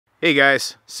Hey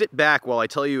guys, sit back while I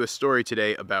tell you a story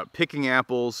today about picking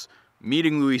apples,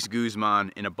 meeting Luis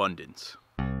Guzman in abundance.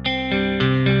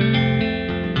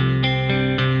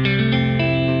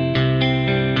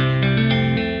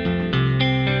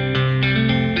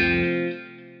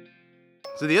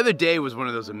 So the other day was one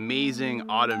of those amazing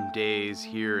autumn days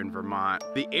here in Vermont.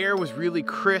 The air was really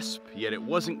crisp, yet it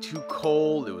wasn't too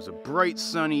cold. It was a bright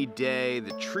sunny day.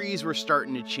 The trees were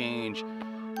starting to change.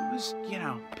 It was,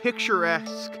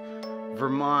 picturesque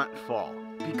Vermont fall.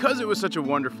 Because it was such a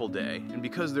wonderful day, and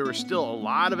because there were still a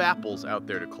lot of apples out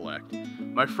there to collect,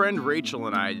 my friend Rachel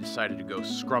and I decided to go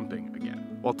scrumping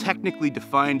again. While technically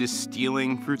defined as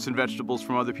stealing fruits and vegetables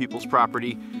from other people's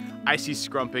property, I see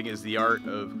scrumping as the art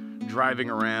of driving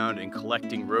around and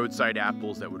collecting roadside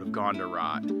apples that would have gone to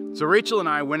rot. So Rachel and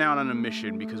I went out on a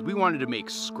mission because we wanted to make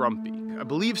scrumpy. I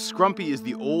believe scrumpy is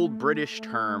the old British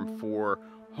term for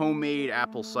homemade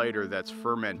apple cider that's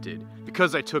fermented.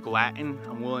 Because I took Latin,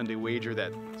 I'm willing to wager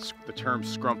that the term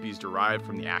scrumpy is derived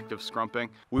from the act of scrumping.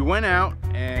 We went out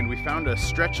and we found a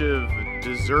stretch of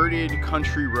deserted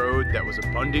country road that was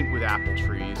abundant with apple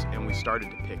trees, and we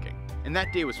started to picking. And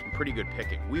that day was some pretty good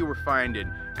picking. We were finding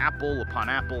apple upon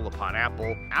apple upon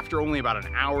apple. After only about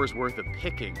an hour's worth of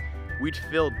picking, we'd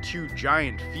filled 2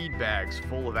 giant feed bags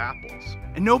full of apples.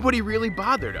 And nobody really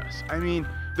bothered us. I mean,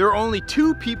 there were only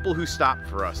 2 people who stopped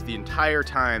for us the entire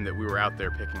time that we were out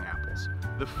there picking apples.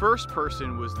 The first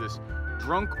person was this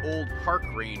drunk old park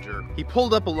ranger. He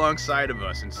pulled up alongside of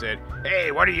us and said,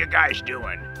 "Hey, what are you guys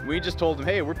doing?" We just told him,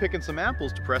 "Hey, we're picking some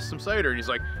apples to press some cider." And he's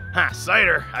like, "Ha,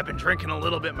 cider? I've been drinking a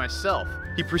little bit myself."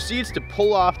 He proceeds to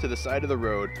pull off to the side of the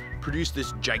road, produce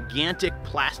this gigantic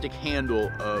plastic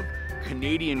handle of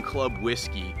Canadian Club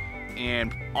whiskey,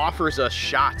 and offers us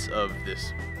shots of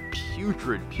this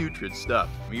putrid stuff.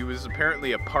 He was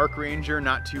apparently a park ranger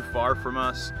not too far from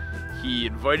us. He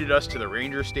invited us to the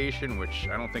ranger station, which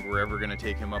I don't think we're ever gonna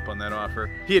take him up on that offer.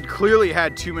 He had clearly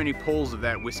had too many pulls of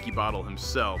that whiskey bottle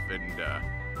himself, and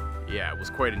yeah, was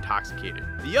quite intoxicated.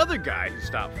 The other guy who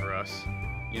stopped for us,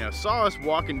 saw us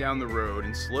walking down the road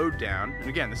and slowed down. And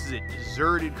again, this is a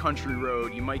deserted country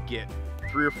road. You might get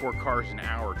 3 or 4 cars an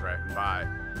hour driving by.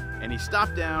 And he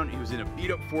stopped down, he was in a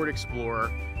beat up Ford Explorer,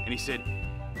 and he said,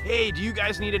 "Hey, do you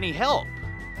guys need any help?"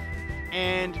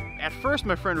 And at first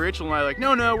my friend Rachel and I are like,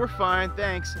 no, we're fine,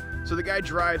 thanks. So the guy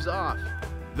drives off.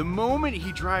 The moment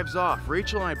he drives off,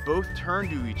 Rachel and I both turn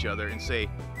to each other and say,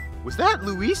 "Was that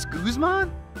Luis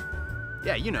Guzman?"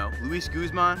 Yeah, Luis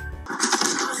Guzman.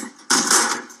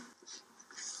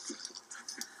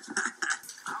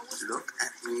 Look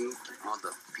at me, all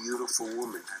the beautiful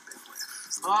woman I've been with.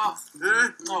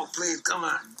 Oh, please, come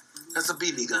on. That's a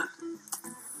BB gun.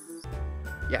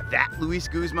 Yeah, that Luis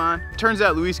Guzman. Turns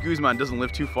out Luis Guzman doesn't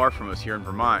live too far from us here in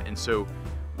Vermont, and so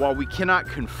while we cannot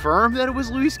confirm that it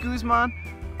was Luis Guzman,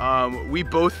 we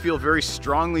both feel very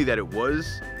strongly that it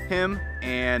was him.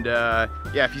 And yeah,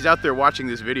 if he's out there watching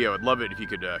this video, I'd love it if you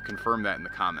could confirm that in the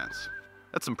comments.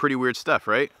 That's some pretty weird stuff,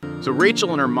 right? So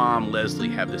Rachel and her mom, Leslie,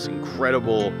 have this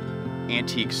incredible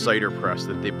antique cider press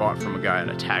that they bought from a guy at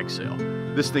a tag sale.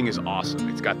 This thing is awesome.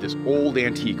 It's got this old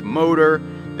antique motor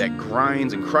that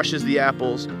grinds and crushes the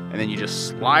apples, and then you just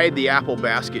slide the apple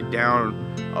basket down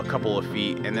a couple of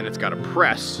feet, and then it's got a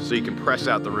press so you can press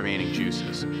out the remaining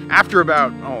juices. After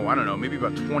about, maybe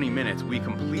about 20 minutes, we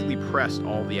completely pressed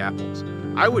all the apples.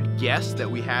 I would guess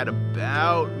that we had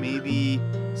about maybe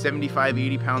 75,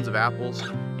 80 pounds of apples.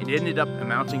 It ended up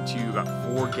amounting to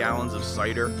about 4 gallons of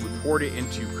cider. We poured it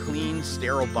into clean,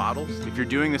 sterile bottles. If you're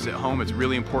doing this at home, it's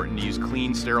really important to use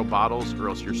clean, sterile bottles or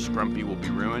else your scrumpy will be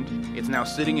ruined. It's now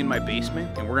sitting in my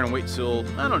basement, and we're gonna wait till,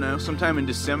 sometime in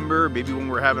December, maybe when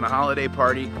we're having a holiday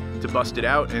party, to bust it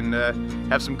out and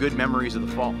have some good memories of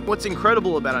the fall. What's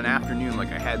incredible about an afternoon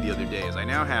like I had the other day is I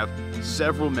now have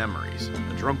several memories.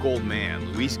 A drunk old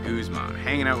man, Luis Guzman,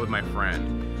 hanging out with my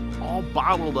friend, all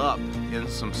bottled up in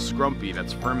some scrumpy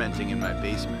that's fermenting in my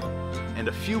basement. And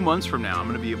a few months from now, I'm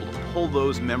gonna be able to pull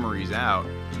those memories out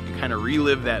and kind of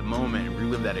relive that moment and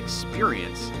relive that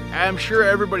experience. I'm sure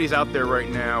everybody's out there right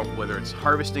now, whether it's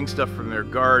harvesting stuff from their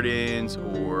gardens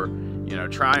or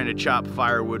trying to chop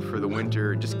firewood for the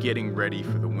winter, just getting ready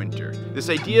for the winter. This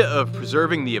idea of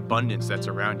preserving the abundance that's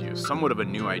around you is somewhat of a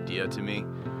new idea to me,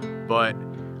 but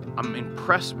I'm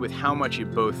impressed with how much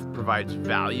it both provides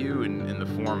value in the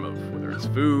form of whether it's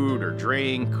food or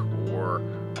drink or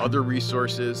other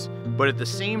resources, but at the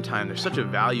same time, there's such a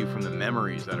value from the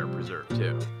memories that are preserved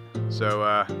too.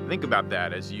 So think about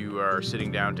that as you are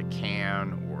sitting down to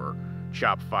can or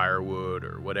chop firewood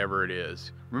or whatever it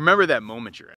is. Remember that moment you're in.